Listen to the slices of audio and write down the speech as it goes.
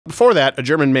Before that, a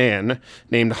German man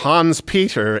named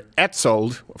Hans-Peter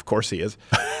Etzold, of course he is,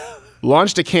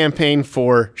 launched a campaign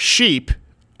for sheep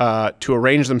to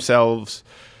arrange themselves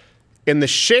in the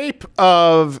shape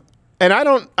of, and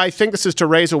I think this is to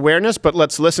raise awareness, but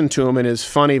let's listen to him in his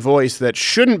funny voice that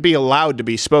shouldn't be allowed to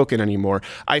be spoken anymore.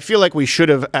 I feel like we should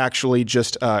have actually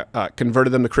just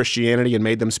converted them to Christianity and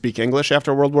made them speak English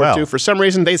after World War II. For some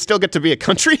reason, they still get to be a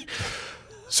country.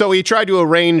 So he tried to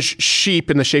arrange sheep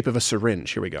in the shape of a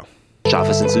syringe. Here we go.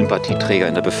 Schafe sind Sympathieträger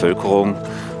in der Bevölkerung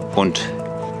und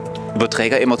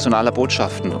Überträger emotionaler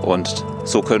Botschaften. Und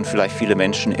so können vielleicht viele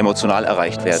Menschen emotional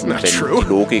erreicht werden, wenn die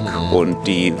Logik und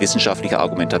die wissenschaftliche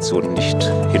Argumentation nicht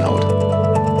hinhaut.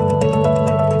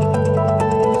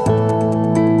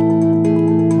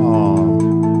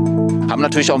 Haben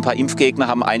natürlich auch ein paar Impfgegner,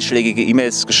 haben einschlägige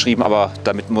E-Mails geschrieben, aber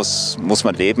damit muss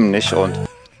man leben, nicht? Und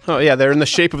oh, yeah, they're in the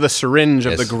shape of the syringe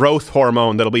of the growth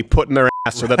hormone that'll be put in their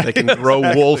ass so that they can grow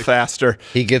wool faster.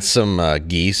 He gets some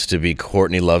geese to be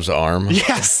Courtney Love's arm.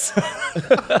 Yes!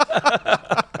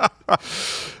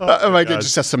 Oh my God,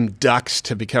 just have some ducks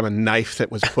to become a knife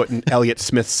that was put in Elliott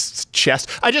Smith's chest.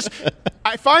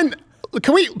 I find,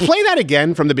 can we play that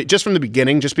again from the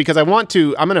beginning, just because I'm going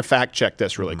to fact check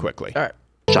this really quickly. All right.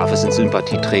 Schafe sind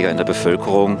Sympathieträger in der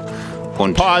Bevölkerung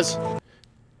und... Pause.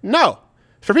 No.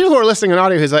 For people who are listening on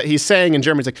audio, he's saying in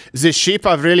German, he's like, the sheep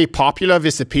are really popular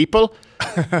with the people.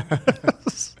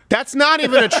 That's not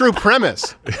even a true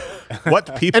premise.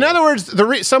 What people? In other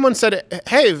words, someone said,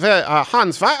 "Hey,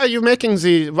 Hans, why are you making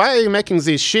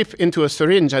these sheep into a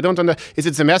syringe? I don't understand. Is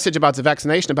it the message about the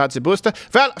vaccination, about the booster?"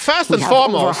 Well, first and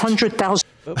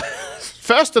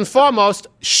foremost,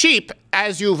 sheep,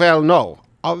 as you well know,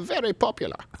 are very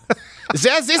popular.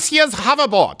 They're this year's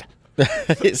hoverboard.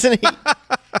 Isn't he?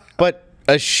 But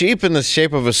a sheep in the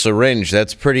shape of a syringe,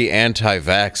 that's pretty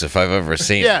anti-vaxx if I've ever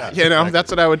seen it. Yeah, you know,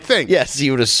 that's what I would think. Yes,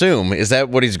 you would assume. Is that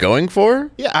what he's going for?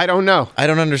 Yeah, I don't know. I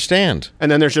don't understand.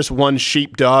 And then there's just one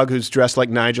sheep dog who's dressed like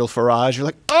Nigel Farage. You're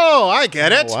like, oh, I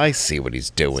get it. Oh, I see what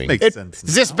he's doing. Makes sense.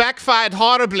 This backfired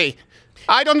horribly.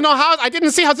 I don't know how. I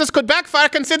didn't see how this could backfire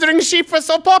considering sheep were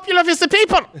so popular with the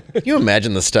people. Can you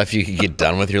imagine the stuff you could get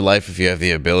done with your life if you have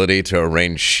the ability to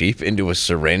arrange sheep into a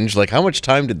syringe? Like, how much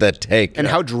time did that take? And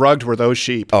how drugged were those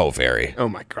sheep? Oh, very. Oh,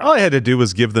 my God. All I had to do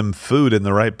was give them food in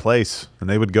the right place, and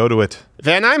they would go to it.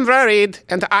 When I'm worried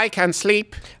and I can't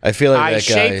sleep, I feel like I that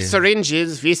guy... shape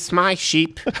syringes with my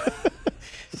sheep.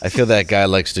 I feel that guy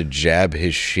likes to jab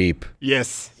his sheep.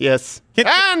 Yes, yes. And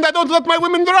I don't let my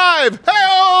women drive.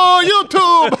 Hey-oh,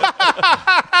 YouTube!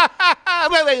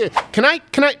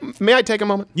 May I take a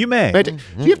moment? You may. Do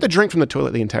you have to drink from the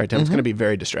toilet the entire time? It's going to be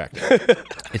very distracting.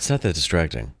 It's not that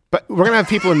distracting. But we're going to have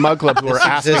people in Mug Club who are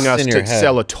asking us to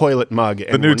sell a toilet mug.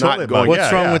 And the new we're toilet not going. mug.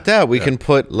 What's wrong with that? We can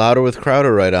put Louder with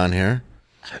Crowder right on here.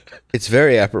 It's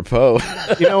very apropos.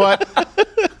 You know what?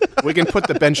 We can put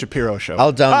the Ben Shapiro show.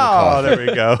 I'll down the coffee. Oh, there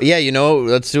we go. Yeah, you know,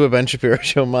 let's do a Ben Shapiro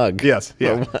show mug. Yes,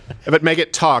 yeah. But make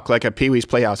it talk like a Pee-wee's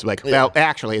Playhouse. Like, well,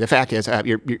 actually, the fact is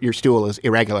your stool is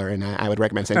irregular, and I would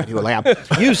recommend sending it to a lab.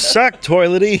 You suck,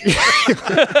 toilety.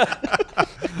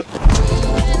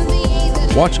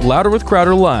 Watch Louder with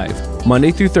Crowder live,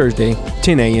 Monday through Thursday,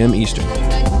 10 a.m. Eastern.